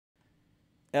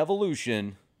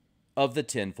Evolution of the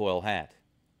tinfoil hat,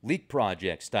 Leak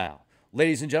Project style.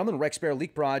 Ladies and gentlemen, Rex Bear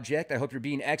Leak Project. I hope you're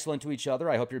being excellent to each other.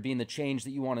 I hope you're being the change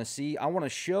that you want to see. I want to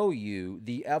show you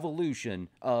the evolution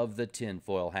of the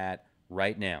tinfoil hat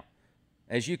right now.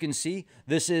 As you can see,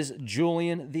 this is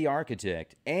Julian the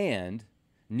Architect and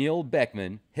Neil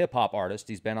Beckman, hip hop artist.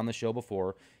 He's been on the show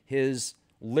before. His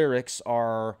lyrics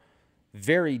are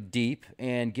very deep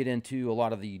and get into a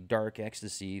lot of the dark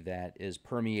ecstasy that is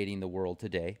permeating the world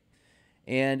today.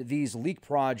 And these Leak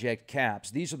Project caps,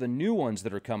 these are the new ones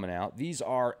that are coming out. These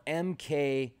are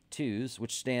MK2s,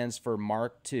 which stands for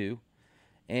Mark II.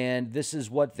 And this is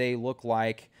what they look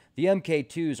like. The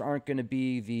MK2s aren't going to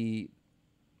be the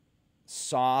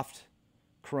soft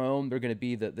chrome. They're going to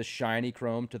be the shiny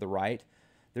chrome to the right.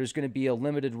 There's going to be a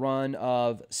limited run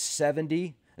of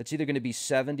 70. It's either going to be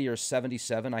 70 or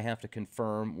 77. I have to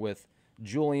confirm with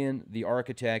Julian, the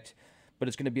Architect. But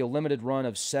it's going to be a limited run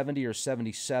of 70 or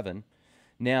 77.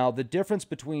 Now, the difference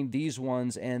between these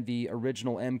ones and the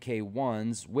original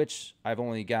MK1s, which I've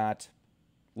only got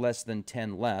less than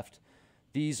 10 left,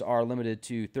 these are limited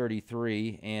to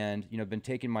 33, and I've been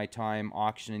taking my time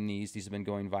auctioning these. These have been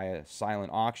going via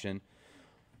silent auction.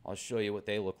 I'll show you what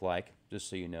they look like, just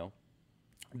so you know.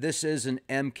 This is an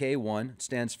MK1. It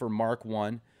stands for Mark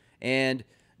I. And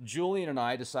Julian and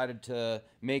I decided to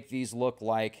make these look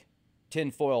like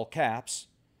tinfoil caps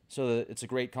so that it's a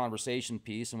great conversation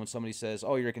piece. And when somebody says,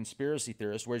 oh, you're a conspiracy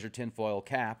theorist, where's your tinfoil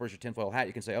cap? Where's your tinfoil hat?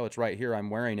 You can say, oh, it's right here. I'm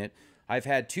wearing it. I've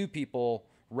had two people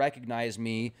recognize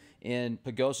me in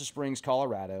Pagosa Springs,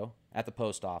 Colorado at the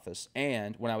post office,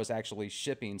 and when I was actually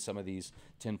shipping some of these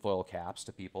tinfoil caps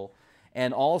to people,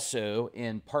 and also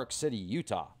in Park City,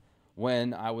 Utah,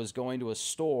 when I was going to a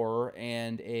store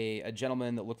and a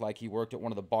gentleman that looked like he worked at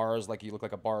one of the bars, like he looked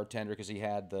like a bartender because he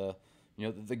had the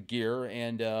gear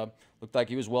and looked like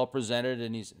he was well presented,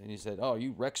 and he said, oh,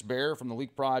 you Rex Bear from the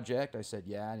Leak Project? I said,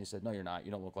 yeah. And he said, no, you're not.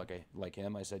 You don't look like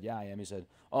him. I said, yeah, I am. He said,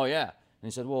 oh, yeah. And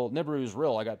he said, well, Nibiru's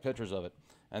real. I got pictures of it.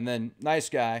 And then, nice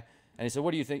guy. And he said,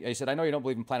 what do you think? He said, I know you don't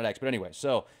believe in Planet X, but anyway,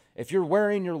 so if you're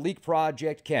wearing your Leak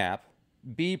Project cap,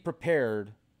 be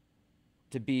prepared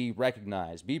to be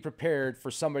recognized. Be prepared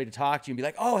for somebody to talk to you and be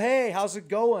like, oh, hey, how's it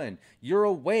going? You're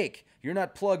awake. You're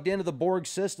not plugged into the Borg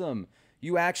system.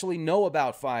 You actually know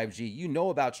about 5G. You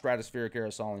know about stratospheric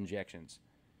aerosol injections.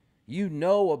 You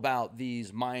know about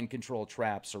these mind control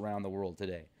traps around the world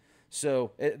today.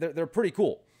 So they're pretty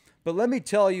cool. But let me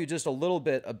tell you just a little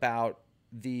bit about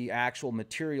the actual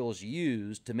materials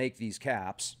used to make these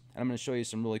caps. And I'm going to show you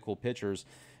some really cool pictures.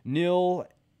 Neil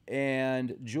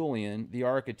and Julian, the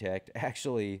Architect,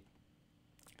 actually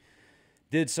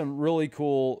did some really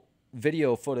cool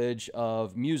video footage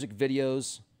of music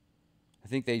videos. I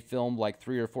think they filmed like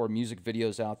 3 or 4 music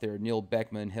videos out there. Neil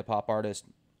Beckman, hip-hop artist.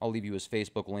 I'll leave you his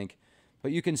Facebook link.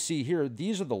 But you can see here,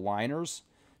 these are the liners.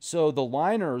 So the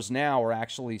liners now are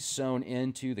actually sewn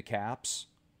into the caps.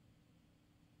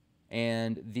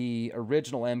 And the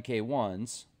original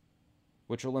MK1s,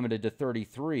 which are limited to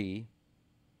 33,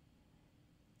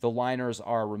 the liners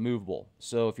are removable.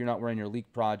 So if you're not wearing your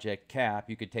Leak Project cap,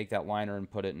 you could take that liner and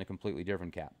put it in a completely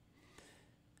different cap.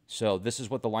 So this is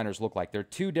what the liners look like. They're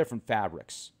 2 different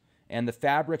fabrics. And the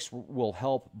fabrics will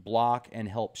help block and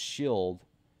help shield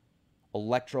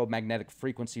electromagnetic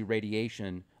frequency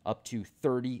radiation up to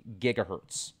 30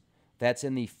 gigahertz. That's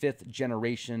in the 5th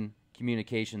generation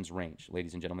communications range,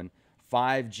 ladies and gentlemen.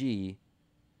 5G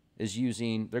is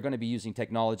they're going to be using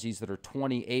technologies that are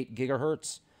 28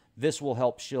 gigahertz. This will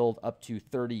help shield up to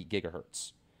 30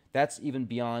 gigahertz. That's even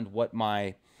beyond what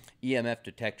my EMF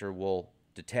detector will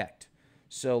detect.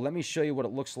 So let me show you what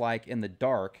it looks like in the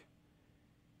dark.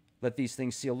 Let these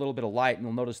things see a little bit of light, and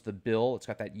you'll notice the bill. It's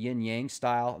got that yin-yang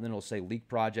style, and then it'll say Leak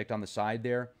Project on the side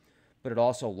there. But it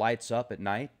also lights up at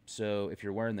night. So if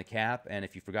you're wearing the cap, and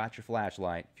if you forgot your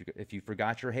flashlight, if you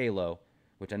forgot your halo,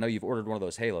 which I know you've ordered one of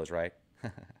those halos, right?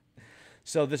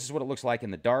 So this is what it looks like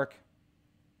in the dark.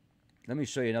 Let me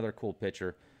show you another cool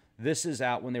picture. This is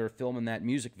out when they were filming that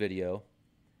music video.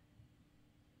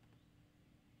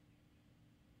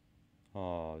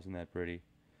 Oh, isn't that pretty?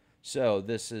 So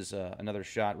this is another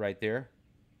shot right there.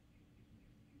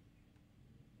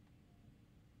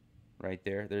 Right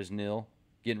there. There's Neil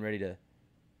getting ready to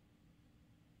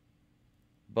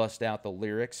bust out the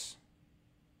lyrics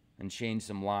and change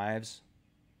some lives.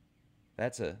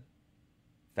 That's a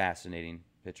fascinating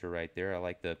picture right there. I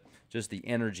like just the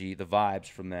energy, the vibes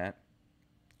from that.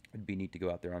 It'd be neat to go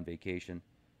out there on vacation.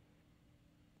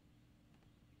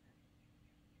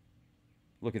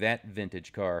 Look at that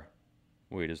vintage car.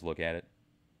 Wait, just look at it.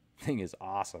 Thing is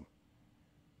awesome.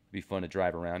 It'd be fun to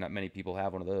drive around. Not many people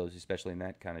have one of those, especially in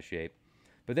that kind of shape.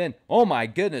 But then, oh my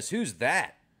goodness, who's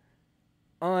that?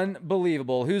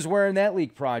 Unbelievable. Who's wearing that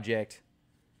Leak Project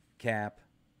cap?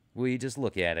 Will you just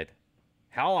look at it?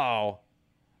 Hello.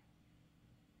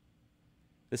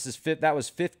 That was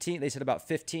 15. They said about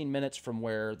 15 minutes from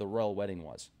where the royal wedding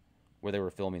was, where they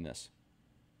were filming this.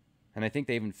 And I think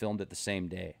they even filmed it the same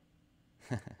day.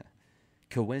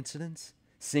 Coincidence?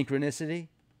 Synchronicity?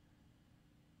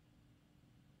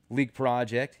 Leak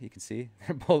Project, you can see.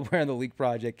 They're both wearing the Leak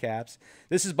Project caps.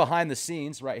 This is behind the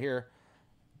scenes right here.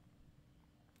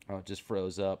 Oh, it just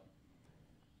froze up.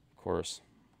 Of course.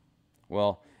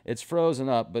 Well, it's frozen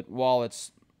up, but while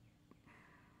it's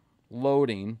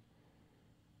loading,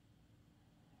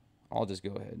 I'll just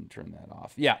go ahead and turn that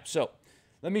off. Yeah, so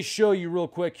let me show you real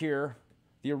quick here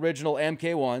the original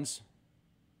MK1s.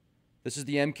 This is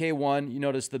the MK1. You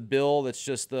notice the bill that's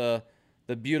just the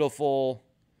beautiful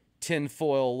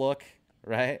tinfoil look,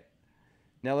 right?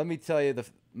 Now let me tell you the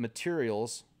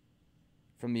materials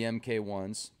from the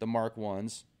MK1s, the Mark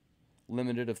 1s,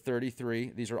 limited of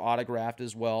 33. These are autographed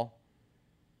as well.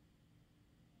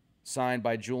 Signed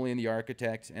by Julian the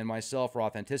architect and myself for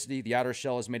authenticity. The outer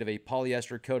shell is made of a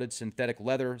polyester-coated synthetic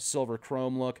leather, silver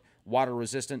chrome look,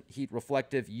 water-resistant,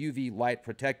 heat-reflective, UV light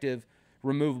protective,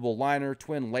 removable liner,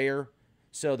 twin layer.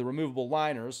 So the removable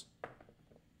liners,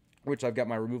 which I've got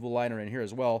my removable liner in here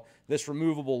as well. This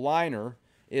removable liner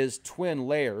is twin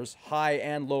layers, high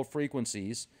and low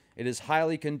frequencies. It is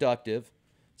highly conductive.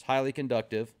 It's highly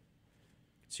conductive.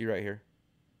 You can see right here.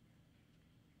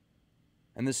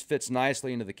 And this fits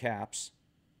nicely into the caps.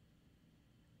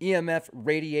 EMF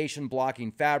radiation blocking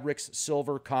fabrics,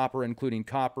 silver, copper, including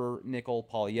copper, nickel,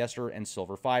 polyester, and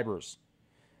silver fibers.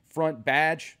 Front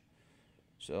badge.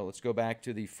 So let's go back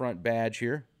to the front badge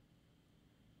here.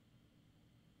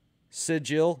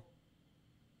 Sigil.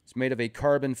 It's made of a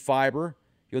carbon fiber.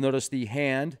 You'll notice the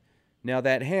hand. Now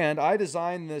that hand, I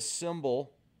designed this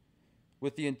symbol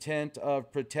with the intent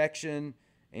of protection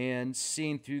and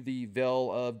seeing through the veil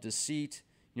of deceit,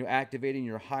 activating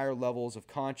your higher levels of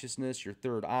consciousness, your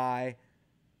third eye,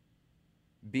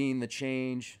 being the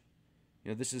change.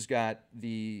 This has got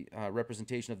the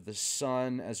representation of the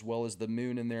sun as well as the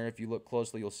moon in there. If you look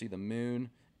closely, you'll see the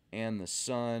moon and the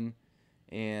sun.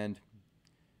 And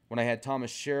when I had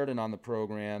Thomas Sheridan on the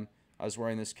program, I was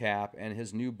wearing this cap, and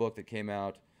his new book that came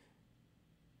out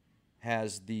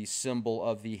has the symbol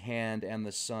of the hand and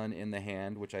the sun in the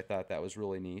hand, which I thought that was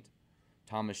really neat.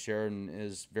 Thomas Sheridan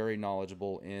is very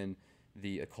knowledgeable in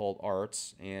the occult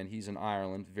arts, and he's in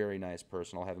Ireland. Very nice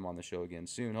person. I'll have him on the show again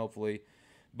soon, hopefully.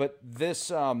 But this,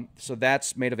 so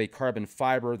that's made of a carbon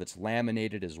fiber that's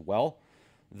laminated as well,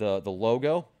 the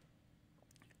logo.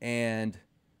 And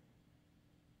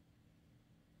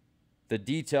the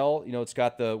detail, it's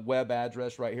got the web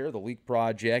address right here, the Leak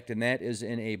Project, and that is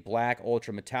in a black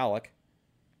ultra metallic.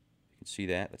 You can see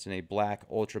that. That's in a black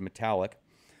ultra metallic.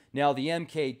 Now the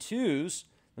MK2s,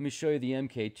 let me show you the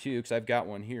MK2 because I've got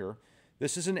one here.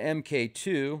 This is an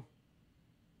MK2,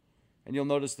 and you'll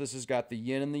notice this has got the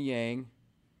yin and the yang.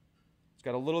 It's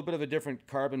got a little bit of a different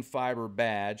carbon fiber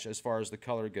badge as far as the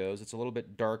color goes. It's a little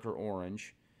bit darker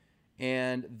orange,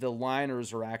 and the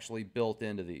liners are actually built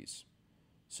into these.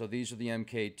 So these are the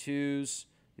MK2s.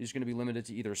 These are going to be limited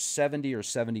to either 70 or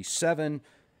 77.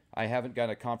 I haven't got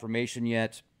a confirmation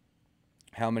yet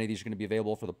how many of these are going to be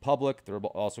available for the public. They're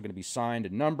also going to be signed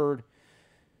and numbered.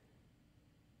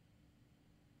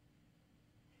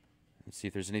 Let's see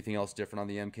if there's anything else different on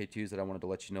the MK2s that I wanted to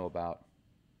let you know about.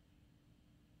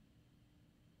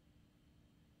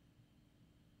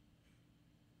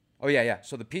 Oh, yeah.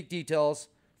 So the peak details,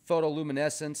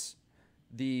 photoluminescence,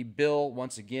 the bill,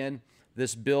 once again,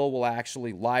 this bill will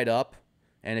actually light up,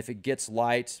 and if it gets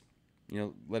light,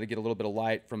 let it get a little bit of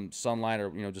light from sunlight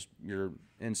or, just your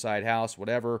inside house,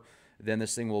 whatever, then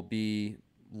this thing will be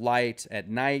light at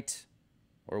night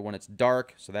or when it's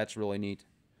dark, so that's really neat.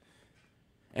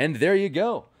 And there you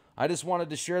go. I just wanted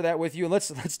to share that with you. And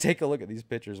let's take a look at these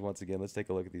pictures once again. Let's take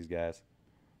a look at these guys.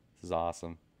 This is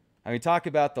awesome. I mean, talk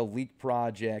about the Leak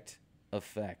Project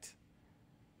effect.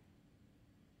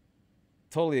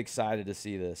 Totally excited to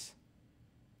see this.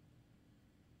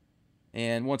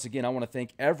 And once again, I want to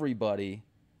thank everybody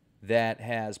that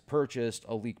has purchased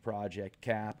a Leak Project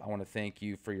cap. I want to thank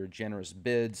you for your generous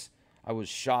bids. I was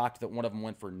shocked that one of them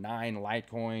went for 9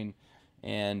 Litecoin.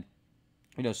 And,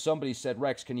 somebody said,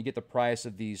 Rex, can you get the price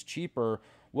of these cheaper?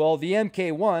 Well, the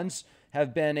MK1s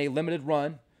have been a limited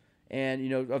run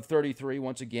and, of 33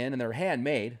 once again, and they're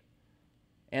handmade.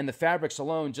 And the fabrics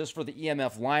alone, just for the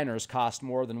EMF liners, cost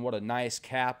more than what a nice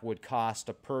cap would cost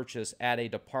to purchase at a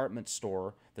department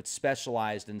store that's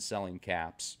specialized in selling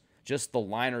caps. Just the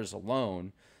liners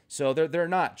alone. So they're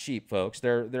not cheap, folks.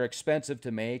 They're expensive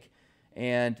to make.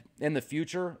 And in the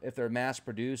future, if they're mass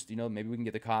produced, you know, maybe we can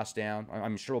get the cost down.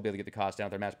 I'm sure we'll be able to get the cost down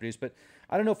if they're mass produced, but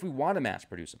I don't know if we want to mass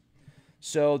produce them.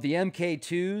 So the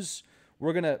MK2s,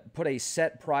 we're going to put a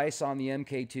set price on the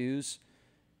MK2s.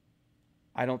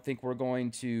 I don't think we're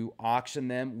going to auction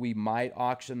them. We might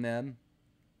auction them.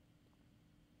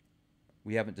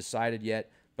 We haven't decided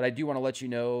yet, but I do want to let you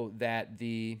know that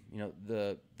the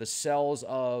cells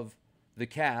of the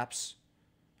caps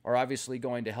are obviously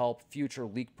going to help future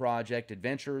Leak Project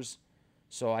adventures,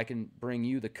 so I can bring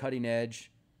you the cutting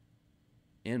edge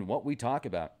in what we talk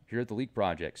about here at the Leak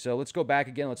Project. So let's go back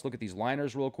again. Let's look at these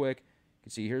liners real quick. You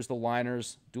can see here's the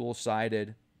liners,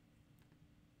 dual-sided.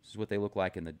 This is what they look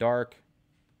like in the dark.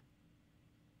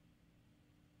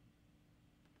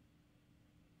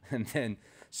 And then,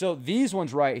 so these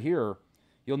ones right here,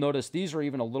 you'll notice these are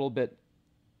even a little bit,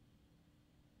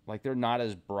 like they're not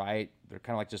as bright. They're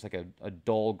kind of like just like a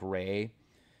dull gray.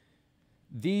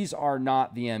 These are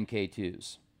not the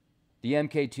MK2s. The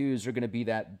MK2s are going to be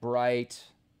that bright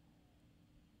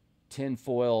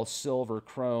tinfoil, silver,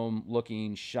 chrome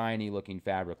looking, shiny looking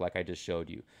fabric like I just showed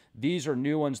you. These are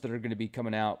new ones that are going to be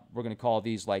coming out. We're going to call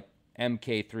these like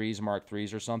MK3s, Mark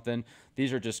 3s or something.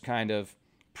 These are just kind of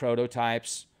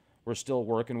prototypes. We're still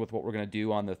working with what we're going to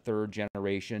do on the 3rd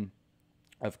generation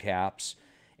of caps.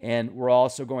 And we're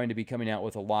also going to be coming out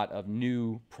with a lot of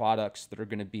new products that are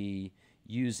going to be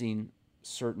using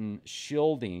certain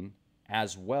shielding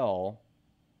as well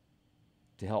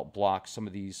to help block some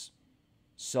of these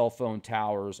cell phone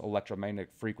towers, electromagnetic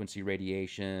frequency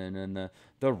radiation, and the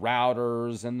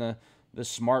routers and the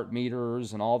smart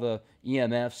meters and all the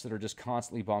EMFs that are just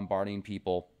constantly bombarding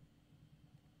people.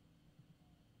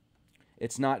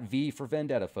 It's not V for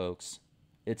Vendetta, folks.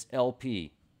 It's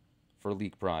LP for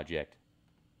Leak Project.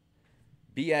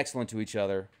 Be excellent to each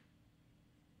other.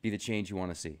 Be the change you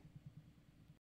want to see.